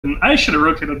And I should have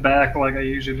rotated back like I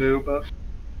usually do, but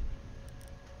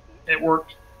it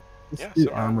worked. Yeah, so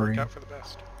it worked out for the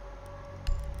best.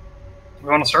 Do we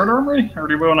want to start Armory, or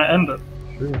do we want to end it?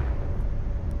 Sure.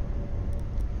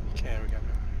 Okay, we got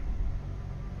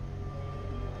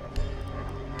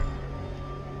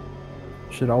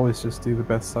it. Should always just do the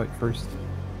best site first.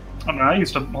 I mean, I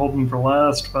used to hold them for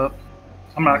last, but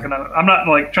I'm not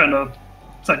like trying to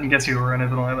second guess you or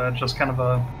anything like that. Just kind of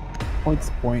a Point's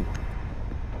the point.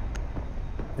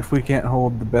 If we can't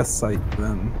hold the best site,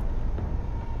 then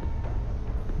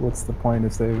what's the point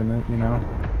of saving it, you know?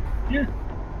 Yeah.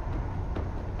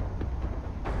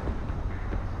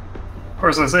 Of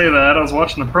course, I say that. I was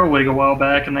watching the Pro League a while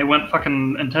back, and they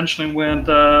intentionally went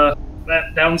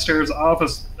that downstairs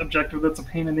office objective that's a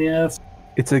pain in the ass.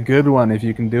 It's a good one if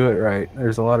you can do it right.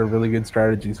 There's a lot of really good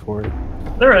strategies for it.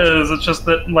 There is. It's just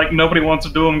that like nobody wants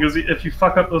to do them because if you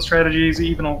fuck up those strategies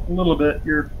even a little bit,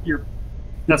 you're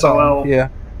SOL. Yeah,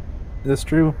 that's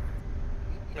true.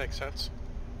 Makes sense.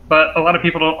 But a lot of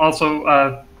people don't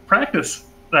also practice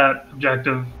that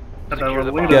objective at that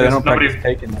level either. Yeah, they don't practice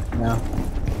taking it. No.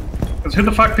 Because who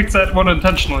the fuck picks that one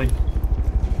intentionally?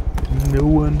 No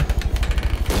one.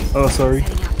 Oh, sorry.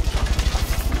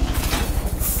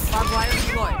 Barbed wire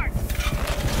deployed.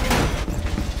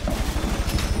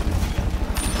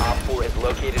 Op 4 has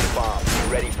located a bomb.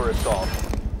 Be ready for assault.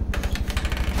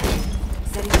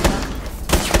 Setting it up.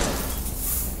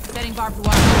 Setting barbed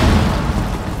wire.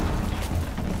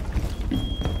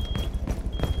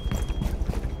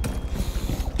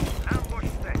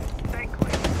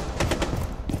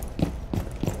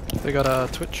 They got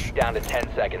a Twitch. Down to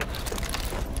 10 seconds.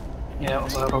 Yeah, it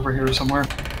was out over here somewhere.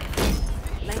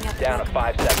 Down to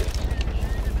 5 seconds.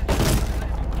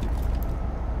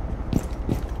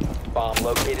 Bomb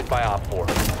located by Op 4.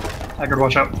 Haggard,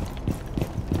 watch out.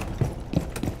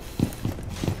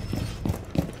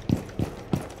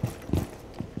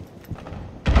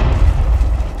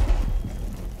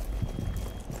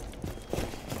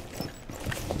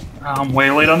 I'm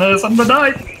way late on this. I'm gonna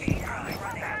die.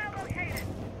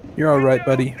 You're all right,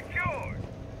 buddy.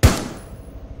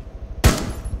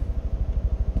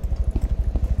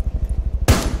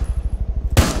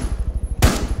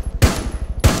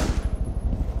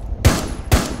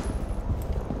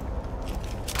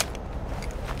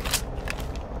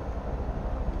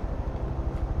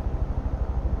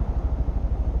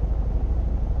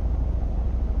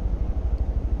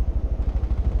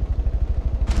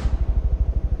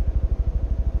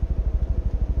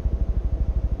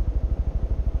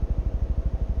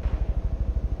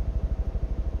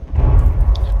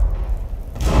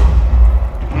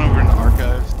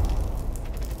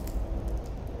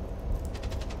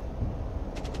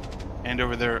 And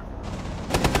over there.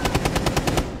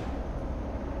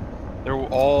 They're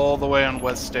all the way on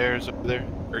west stairs over there,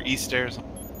 or east stairs.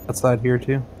 Outside here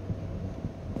too.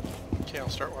 Okay, I'll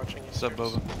start watching you. What's up,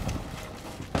 Boba?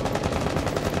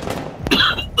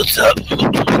 What's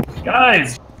up?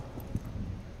 Guys!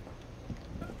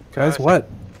 Guys, what?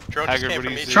 Drone just came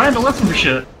from me. Trying to listen to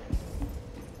shit.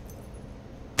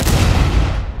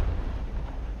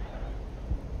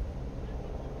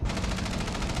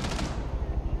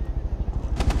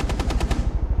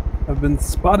 I've been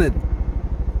spotted.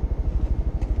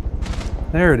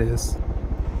 There it is.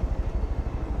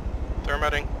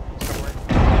 Thermiting somewhere.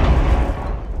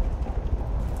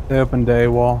 They opened a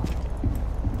wall.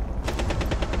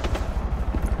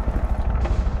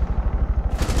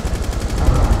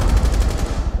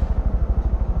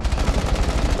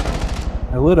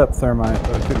 I lit up thermite,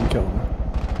 but I couldn't kill him.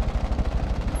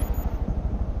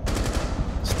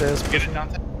 Stairs. Get it,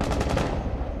 Dante.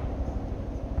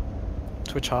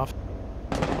 Twitch off.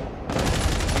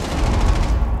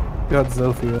 Got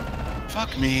Zofia.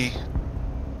 Fuck me.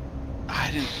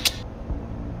 I didn't.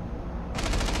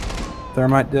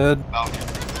 Thermite dead. Oh,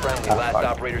 Friendly, last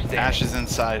operator standing. Ash is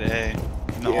inside A.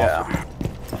 No, Yeah.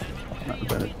 Not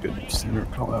bad. Good. Center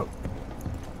call out.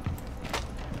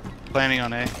 planning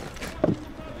on A.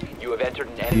 You have entered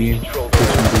an B. enemy controlled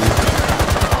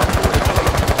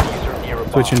area.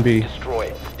 Twitch and B.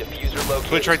 Destroyed. Diffuser located.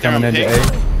 Twitch right there on Coming into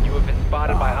pink. A. You have been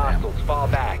spotted by hostiles. Fall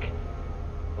back.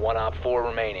 One Op 4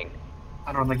 remaining.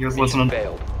 I don't think he was Mission listening.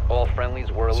 failed. All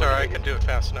friendlies were Sorry, I eliminated. can do it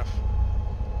fast enough.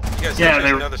 You guys Yeah, did they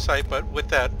choose were- another site, but with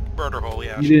that burner hole,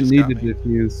 yeah. You she didn't just need got to me.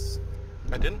 defuse.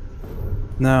 I didn't?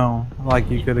 No, like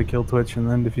you could have killed Twitch and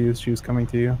then defused. She was coming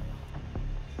to you.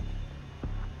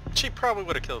 She probably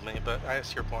would have killed me, but I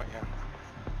see your point, yeah.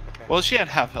 Okay. Well, she had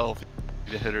half health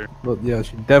to hit her. But yeah,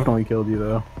 she definitely killed you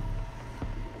though.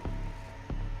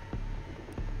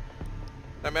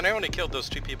 I mean, I only killed those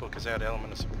two people because they had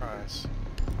element of surprise.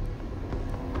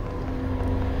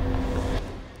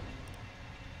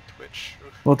 Twitch.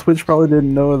 Oof. Well, Twitch probably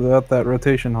didn't know about that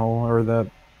rotation hole or that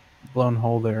blown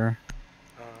hole there.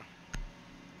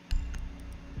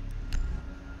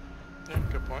 Yeah,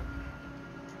 good point.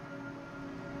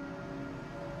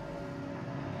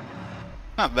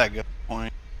 Not that good a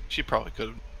point. She probably could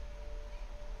have.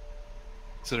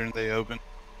 Considering they open.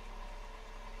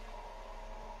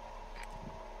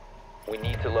 We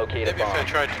need to locate a Maybe if I bomb.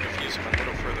 tried to defuse him a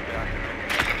little further back.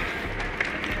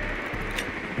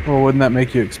 Well, wouldn't that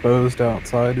make you exposed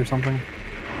outside or something?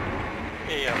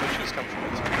 Yeah, but she was coming from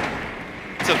inside.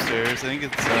 It's upstairs. I think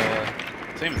it's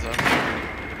same as us.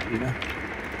 Yeah.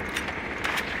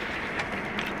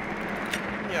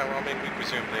 Yeah, well, I mean, we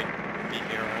presume they'd be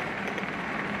here, right?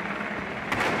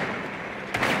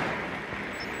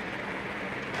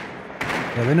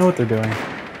 Yeah, they know what they're doing.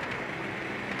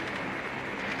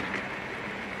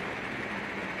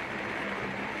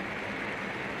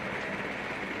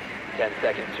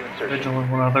 Seconds to insertion.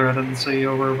 Vigilant one other I didn't see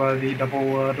over by the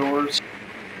double doors.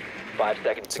 5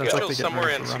 seconds to Sounds go. like they Still get somewhere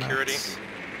ready in for security. runouts.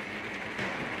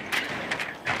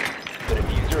 The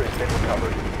diffuser has been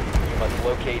recovered. You must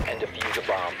locate and defuse a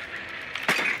bomb.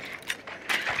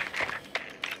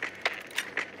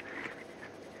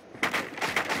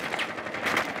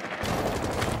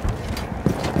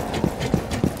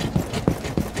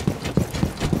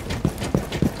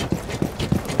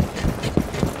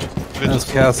 That's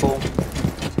castle.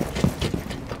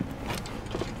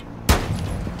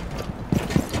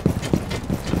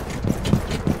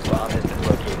 Bomb has been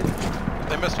located.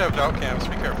 They must have dog cams,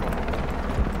 be careful.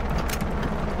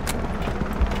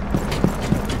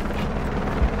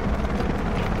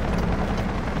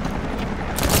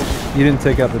 You didn't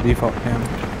take out the default cam.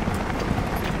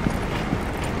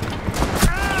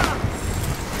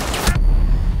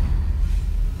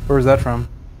 Where was that from?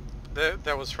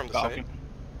 That was from the Falcon. site.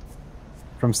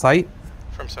 From site?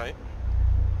 From site.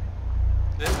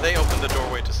 They opened the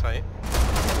doorway to site.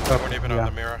 They weren't even on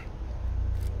the mirror.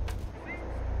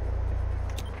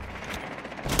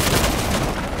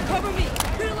 Cover me.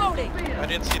 Reloading. I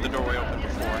didn't see the doorway open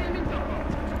before.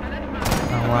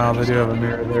 Oh wow, they do have a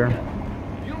mirror there.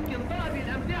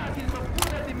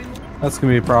 That's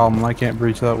gonna be a problem. I can't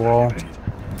breach that wall.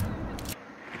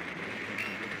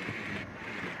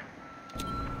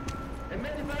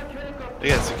 They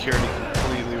got security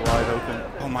completely wide open.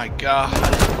 Oh my god.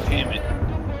 Damn it.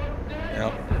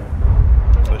 Yep.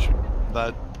 Push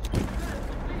that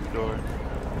door.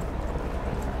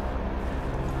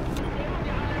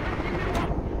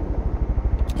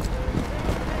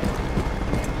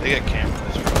 They got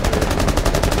cameras.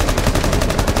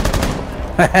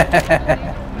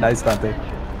 Nice, Dante.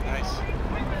 Nice.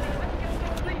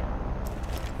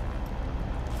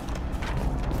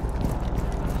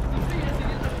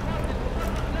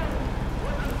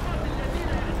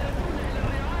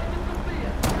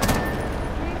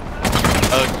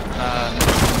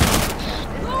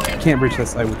 Can't breach that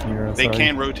site with mirror. They sorry.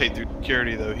 can rotate through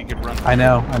security though. He could run. I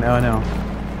know.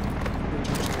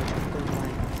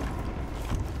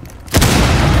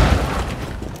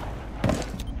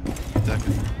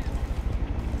 Second.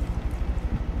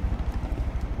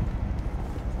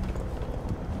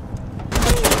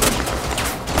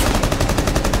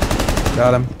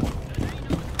 Got him.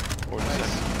 40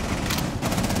 seconds.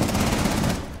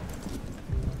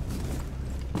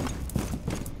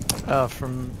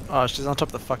 Oh, she's on top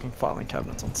of the fucking filing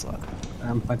cabinets on site.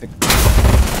 I think.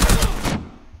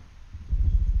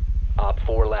 Op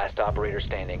 4 last operator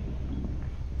standing.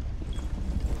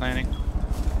 Planning.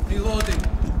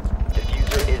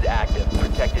 Diffuser is active.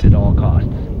 Protected at all costs.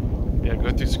 Yeah,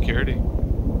 go through security.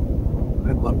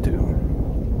 I'd love to.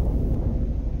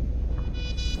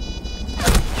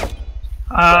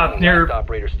 Near Last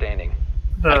operator standing.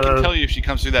 I can the tell you if she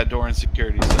comes through that door in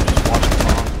security, so just watch it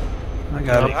wrong. I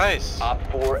got it. Nice. Op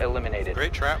 4 eliminated.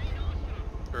 Great trap.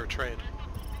 Or trade.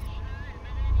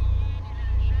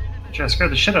 just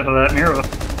scared the shit out of that mirror.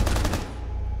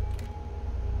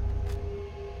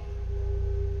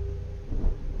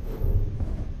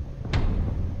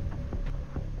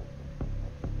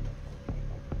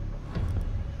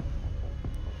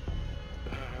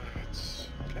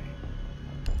 Okay.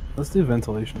 Let's do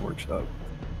ventilation workshop.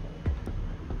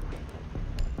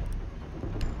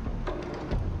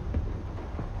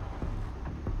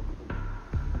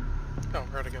 Oh,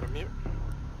 where'd I go to mute?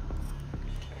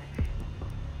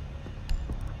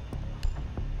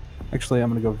 Actually, I'm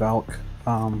gonna go Valk.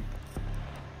 Okay.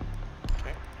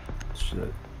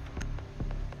 Shit.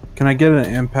 Can I get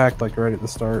an impact like right at the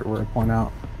start where I point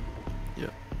out? Yeah,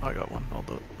 I got one. I'll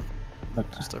do it. Okay.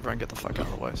 Just over and get the fuck out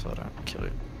of the way so I don't kill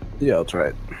you. Yeah, I'll try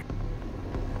it.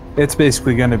 It's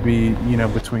basically going to be, you know,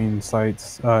 between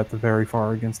sites at the very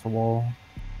far against the wall.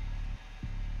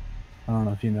 I don't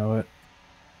know if you know it.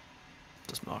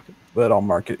 Just mark it. But I'll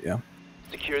mark it, yeah.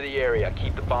 Secure the area.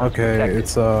 Keep the bombs Okay, protected.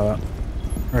 it's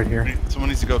right here. Someone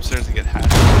needs to go upstairs and get hashed.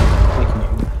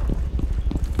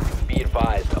 Be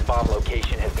advised, a bomb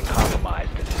location has been compromised.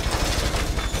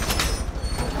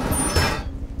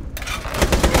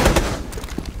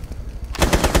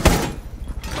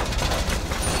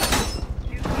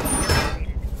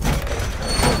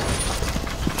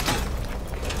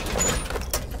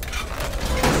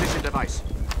 Position device.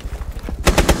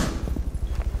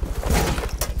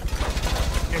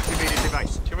 Activated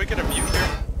device. Can we get a mute here?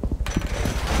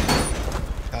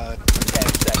 10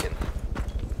 seconds.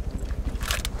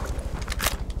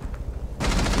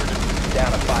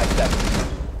 Down to 5 seconds.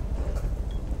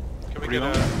 Can we get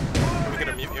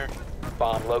a mute here?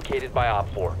 Bomb located by Op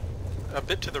 4. A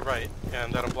bit to the right,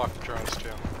 and that'll block the drones too.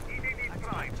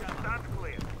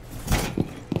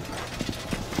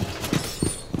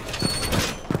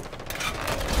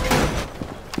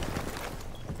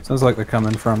 Sounds like they're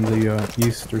coming from the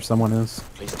east, or someone is.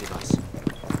 Place device.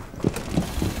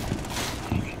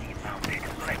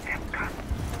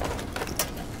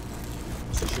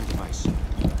 Position device.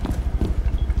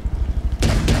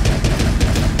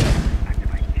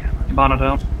 Bonnet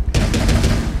down.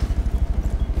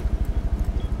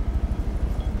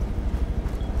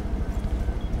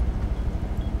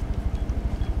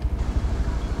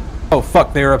 Oh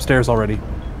fuck, they are upstairs already.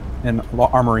 In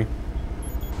armory.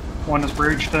 One is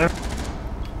breached there.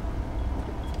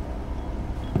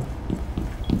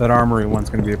 That armory one's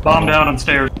gonna be a Bomb problem. down on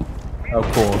stairs. Oh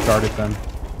cool, guard it then.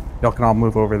 Y'all can all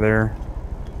move over there.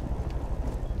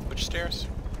 Which stairs?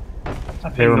 I They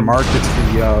pinged were them. marked, it's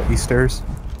the east stairs.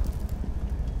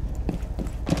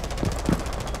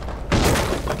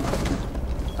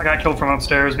 I got killed from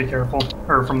upstairs, be careful.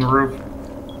 Or from the roof.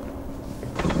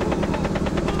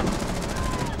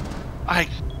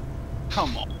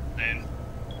 Come on, man.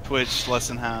 Twitch, less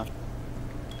than half.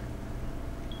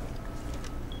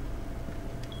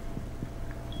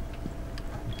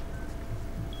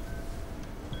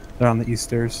 They're on the east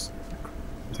stairs.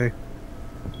 Okay.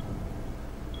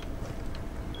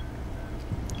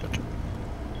 Gotcha.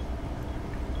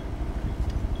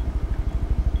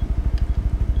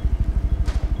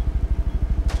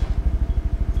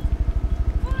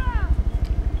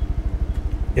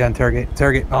 Yeah,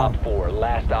 interrogate. Op 4,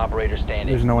 last operator standing.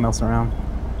 There's no one else around.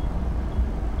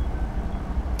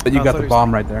 But you I got thought the he was-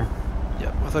 bomb right there. Yeah,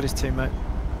 I thought his teammate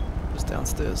was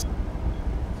downstairs.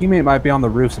 Teammate might be on the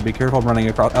roof, so be careful running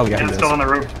across. Oh yeah, And he it's is. still on the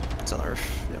roof. It's on the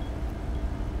roof. Yeah.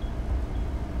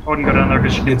 I wouldn't go down there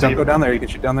because you Yeah, can don't see. go down there. You can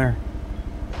shoot down there.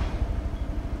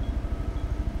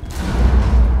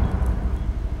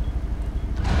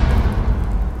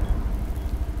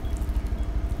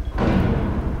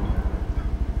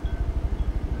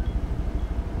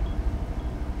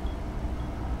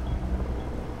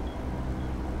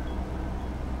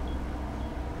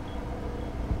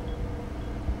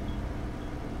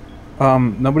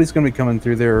 Nobody's gonna be coming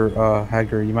through there,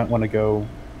 Hagger. You might want to go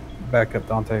back up,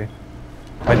 Dante.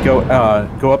 I'd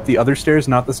go up the other stairs,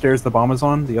 not the stairs the bomb is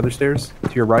on, the other stairs,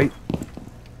 to your right.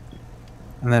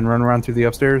 And then run around through the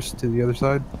upstairs to the other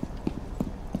side.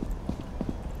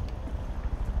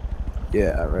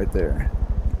 Yeah, right there.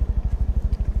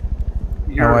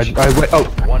 You're, Oh,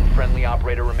 One friendly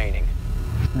operator remaining.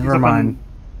 never mind.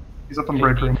 He's up in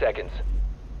break 15 room. seconds.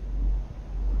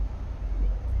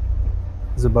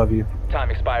 He's above you. Time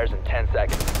expires in 10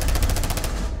 seconds.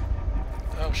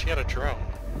 Oh, she had a drone.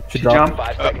 She She dropped. jumped.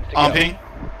 5 seconds to On go. ping.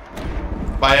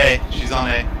 By A. She's on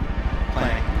A.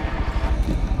 Planning.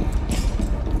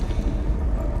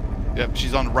 Yep,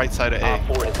 she's on the right side of Op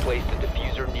A. 4 has placed a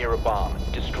diffuser near a bomb.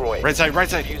 Destroy it. Right side, right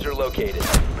side. Diffuser located.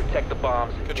 Protect the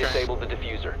bombs. Good try. Disable the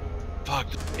diffuser. Fuck.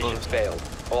 Mission failed.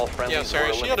 All friendlies Yeah, sorry,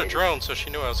 were she had a eliminated. drone, so she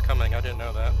knew I was coming. I didn't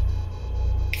know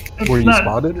that. Were you Not-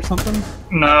 spotted or something?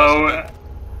 No,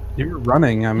 You were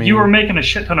running, I mean. you were making a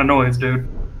shit ton of noise, dude.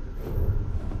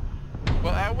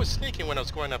 Well, I was sneaking when I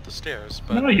was going up the stairs,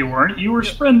 but No, you weren't. You were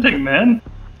sprinting, man.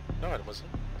 no, I wasn't.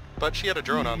 But she had a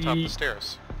drone on top of the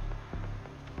stairs.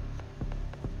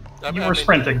 You were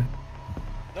sprinting.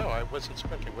 No, I wasn't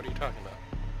sprinting. What are you talking about?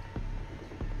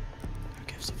 Who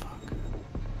gives a fuck?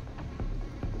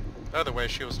 Either way,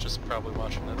 she was just probably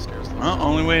watching that stairs. Well,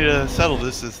 only way to settle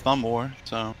this is thumb war,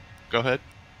 so go ahead.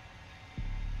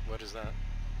 What is that?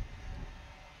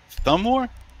 Thumb war?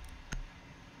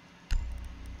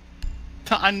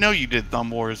 I know you did thumb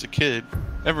war as a kid.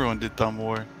 Everyone did thumb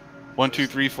war. 1, 2,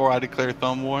 3, 4. I declare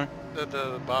thumb war.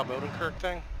 The Bob Odenkirk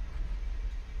thing?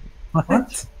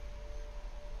 What?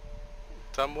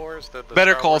 Thumb Wars? The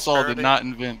Better Star Call Wars Saul did parody? not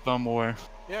invent thumb war.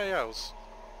 Yeah, it was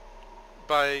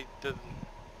by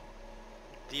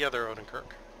the other Odenkirk.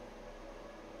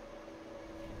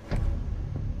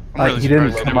 I'm really He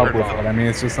didn't surprised come you up never with heard it. of I mean,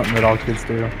 it's just something that all kids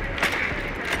do.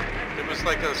 It was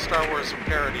like a Star Wars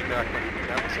parody back when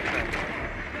that was a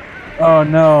thing. Oh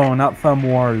no, not Thumb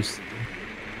Wars.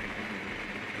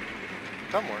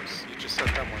 Thumb Wars. You just said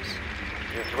Thumb Wars.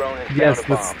 Your drone has Yes, found a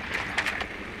that's- bomb.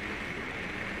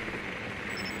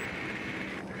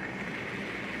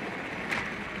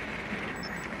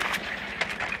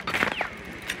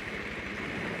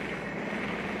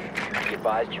 Be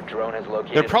advised your drone has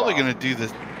located They're probably a bomb. gonna do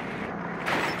the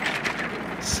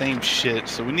same shit,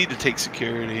 so we need to take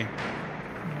security.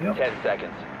 Yep. 10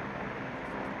 seconds.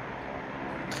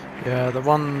 Yeah, the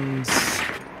one's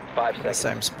 5 in the seconds.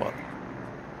 same spot.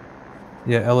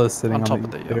 Yeah, Ella's sitting On on, top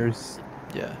the of the, stairs.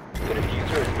 Yeah. The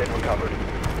diffuser has been recovered.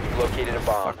 You've located a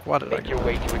bomb. Fuck, why did I Make go your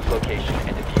way to its location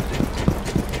and defuse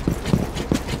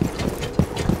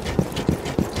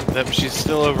it. Yep, she's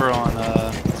still over on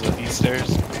the east stairs.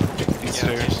 East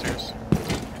Yeah, stairs. stairs.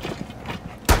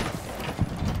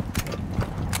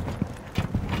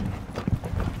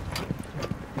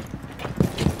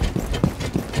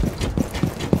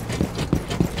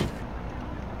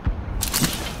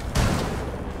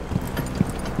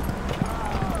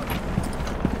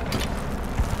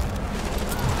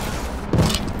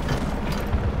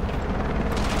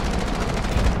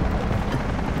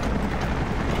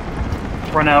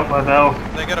 Run out by Val.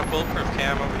 They got a bulletproof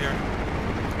cam over here.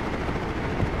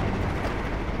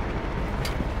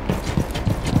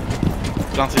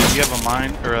 Dante, do you have a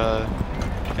mine or a?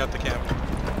 Got the cam.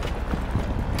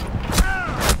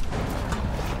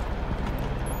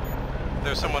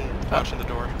 There's someone watching the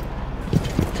door.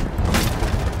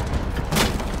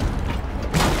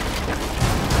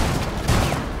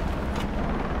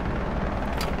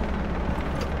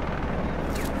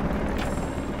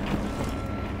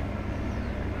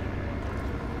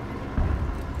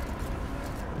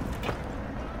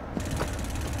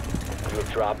 You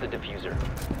have dropped the diffuser.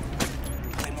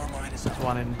 There's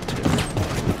one in two.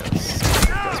 Yes, the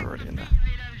guys are already in there.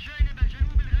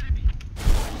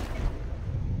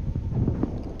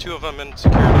 Two of them in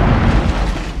security.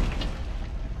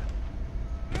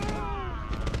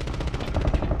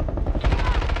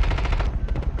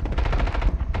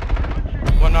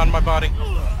 One on my body.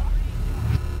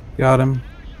 Got him.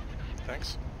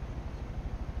 Thanks.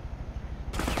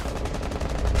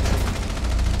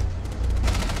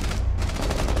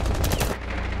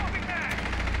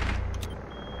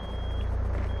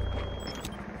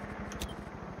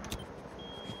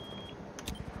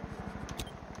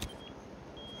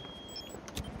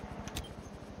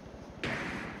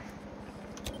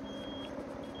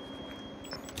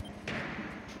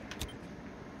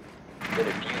 The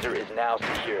diffuser is now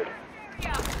secured.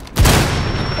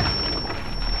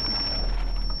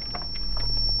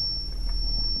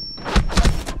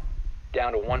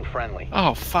 Down to one friendly.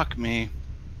 Oh fuck me!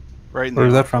 Right in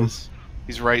Where's the that from? office.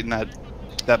 He's right in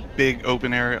that big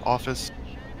open area office,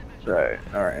 Right.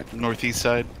 All right. northeast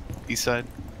side, east side.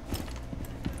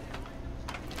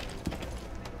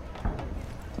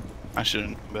 I should have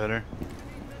known better.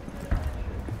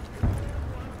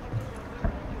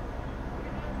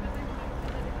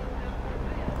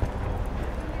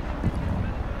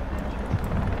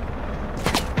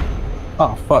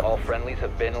 Oh fuck. All friendlies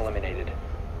have been eliminated.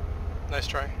 Nice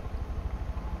try.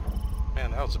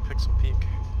 Man, that was a pixel peak.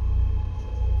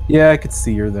 Yeah, I could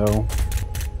see her though.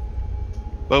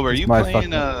 Bo, are It's you my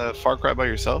playing fucking- Far Cry by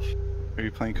yourself? Or are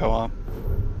you playing co-op?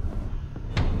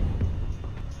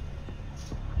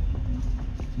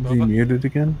 Is he muted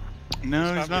again? No,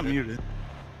 He's he's not not muted.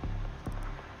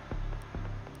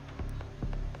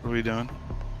 What are we doing?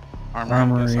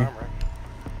 Armory. Yes, armor.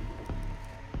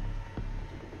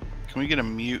 Can we get a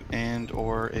mute and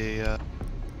or a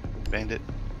bandit?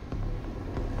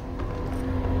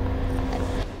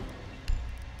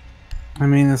 I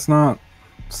mean, it's not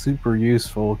super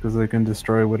useful because they can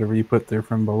destroy whatever you put there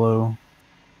from below.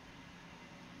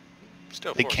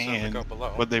 Still They force them to can, go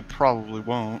below. but they probably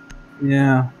won't.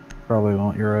 Yeah, probably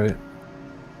won't. You're right.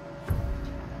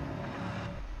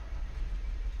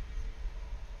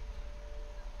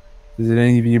 Did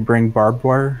any of you bring barbed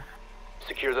wire?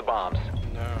 Secure the bombs.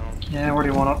 No. Yeah, where do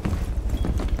you want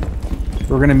it?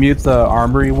 We're gonna mute the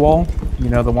armory wall. You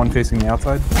know, the one facing the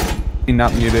outside.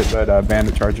 Not mute it, but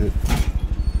bandit charge it.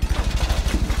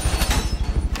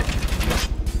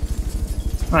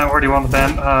 Alright, where do you want the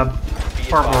band? Be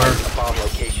Barbed wire. advised, a bomb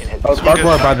location has Oh, been barbed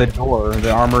wire by identified. the door,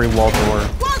 the armory wall door.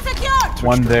 Wall secured!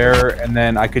 One there, and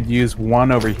then I could use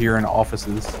one over here in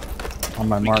offices on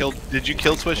my We mark. Did you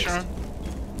kill Swisher?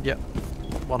 Yep.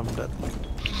 One of them dead.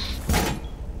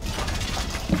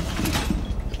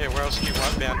 Okay, where else do you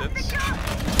want bandits?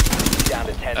 Down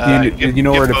to 10 Do you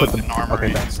know where to put the them? armory.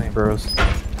 Okay, thanks, Burrows. 5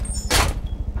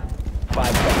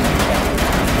 seconds.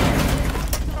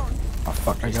 Oh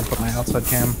fuck, I gotta put my outside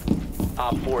cam.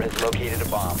 Op 4 has located a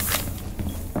bomb.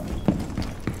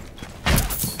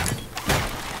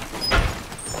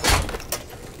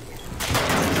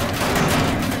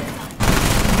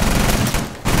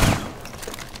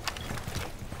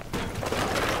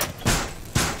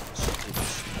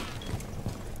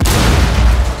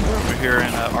 Over here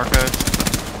in Archives.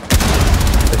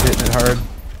 They're hitting it hard.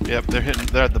 Yep,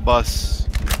 they're at the bus.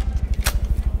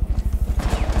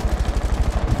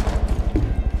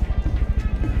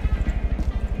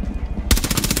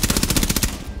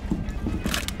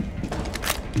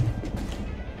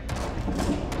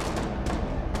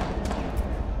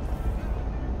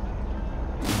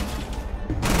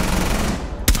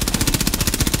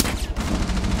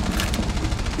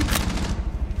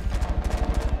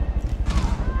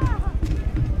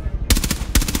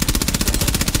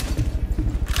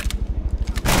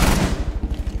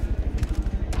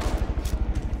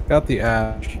 Got the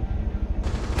ash.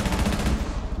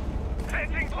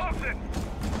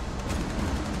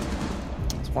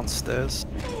 There's one stairs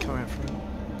coming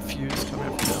from fuse coming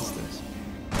up from downstairs.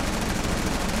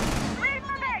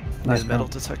 Nice Metal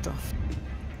count. detector.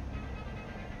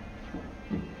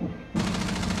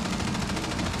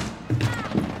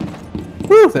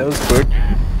 Woo, that was quick.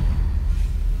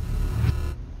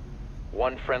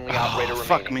 One friendly operator remaining.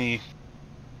 Fuck me.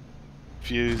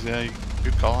 Fuse, yeah,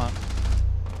 good call out.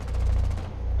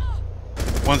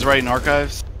 One's right in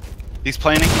Archives. He's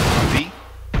planning on B.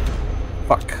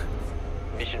 Fuck.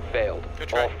 Mission failed. Good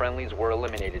try. All friendlies were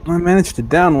eliminated. I managed to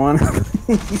down one.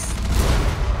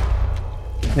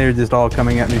 They're just all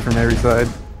coming at me from every side.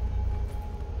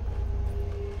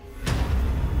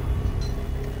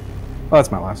 Oh,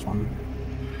 that's my last one.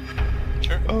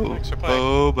 Sure. Oh, Thanks for playing.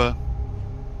 Boba.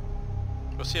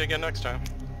 We'll see you again next time.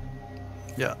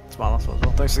 Yeah, it's my last one as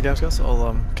well. Thanks for the games, guys.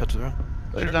 I'll catch you around.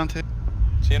 Later, Sure. Dante.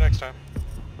 See you next time.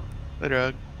 Later,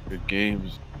 Ugg. Good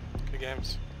games. Good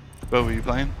games. Boba, you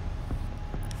playing?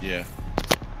 Yeah.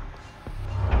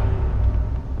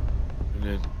 And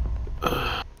then,